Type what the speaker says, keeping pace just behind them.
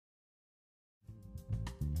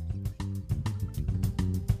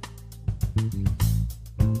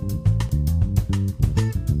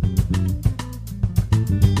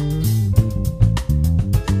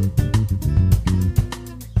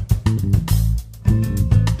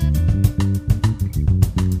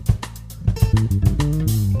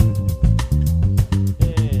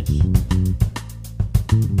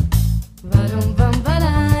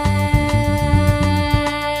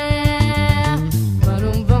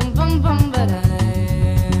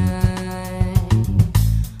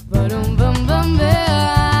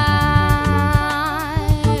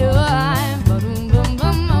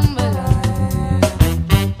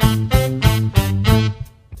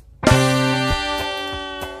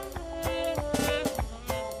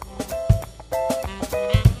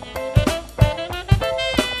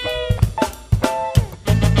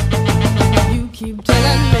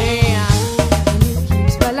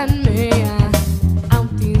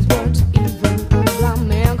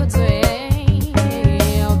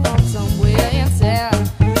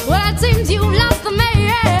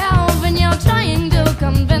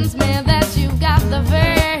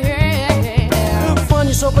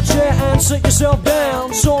there and sit yourself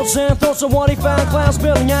down. Thoughts and thoughts of what he found. Clouds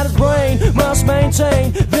building out his brain. Must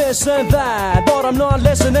maintain this and that, but I'm not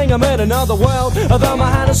listening. I'm in another world. Although my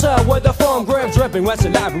hand is up with the foam grip dripping. What's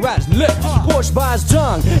it like? Rat's lips pushed by his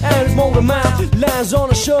tongue and his molded mouth lands on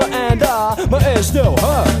his shirt and my ears still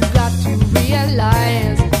hurt. You got to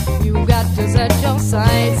realize, you got to set your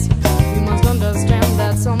sights. You must understand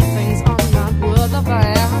that some things are not worth a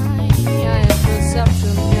fight.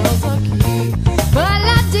 Perception is the key.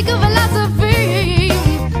 Political philosophy,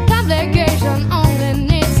 complication only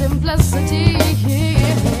needs simplicity.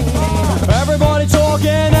 Everybody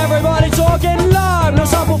talking live. No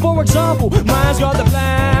sample, for example. Man's got the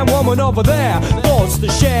plan, woman over there, thoughts to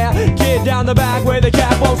share. Kid down the back with the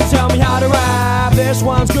cat wants to tell me how to rap. This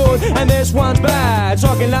one's good and this one's bad.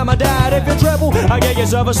 Talking like my dad, if you're triple, I get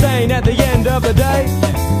yourself a stain. At the end of the day,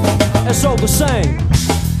 it's all the same.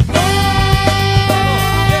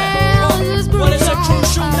 What is a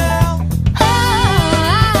crucial now?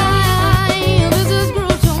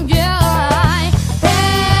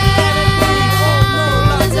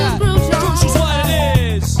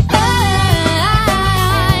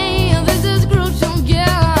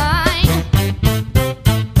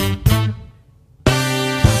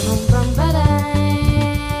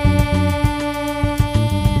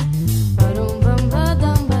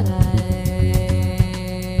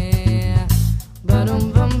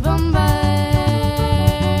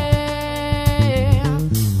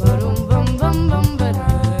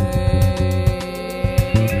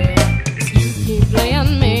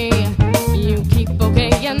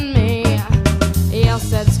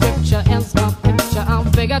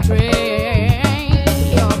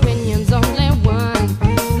 Your opinion's only one.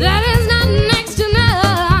 That is not next to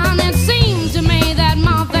none. It seems to me that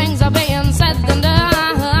more things are being said than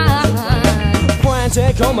done.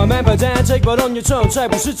 Frantic, on my man pedantic, but on your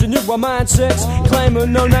turntable sits a new mindset.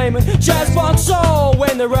 Claiming no naming, jazz funk soul.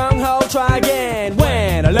 When the wrong hole, try again.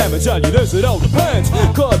 When let me tell you this, it all depends.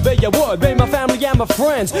 Could be, you would be my family and my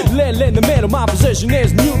friends. Little in the middle, my position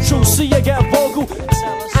is neutral. See, you get vocal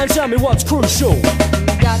and tell me what's crucial. You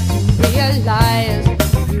got to realize,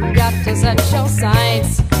 you got to set your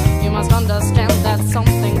sights. You must understand that some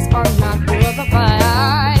things are not worth a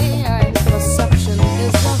fight. Perception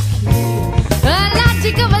is the key. A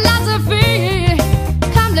logical philosophy,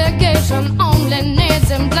 complication only needs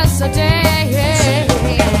simplicity.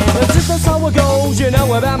 That's how it goes. You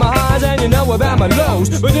know about my highs and you know about my lows.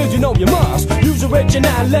 But did you know you must use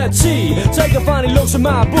originality? Take a funny look at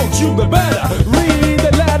my books, you the better read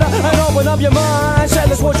the letter and open up your mind.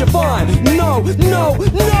 Tell us what you find. No,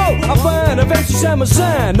 I find a fancy summer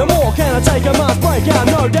sand. No more can I take a month break out.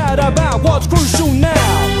 No doubt about what's crucial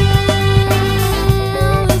now.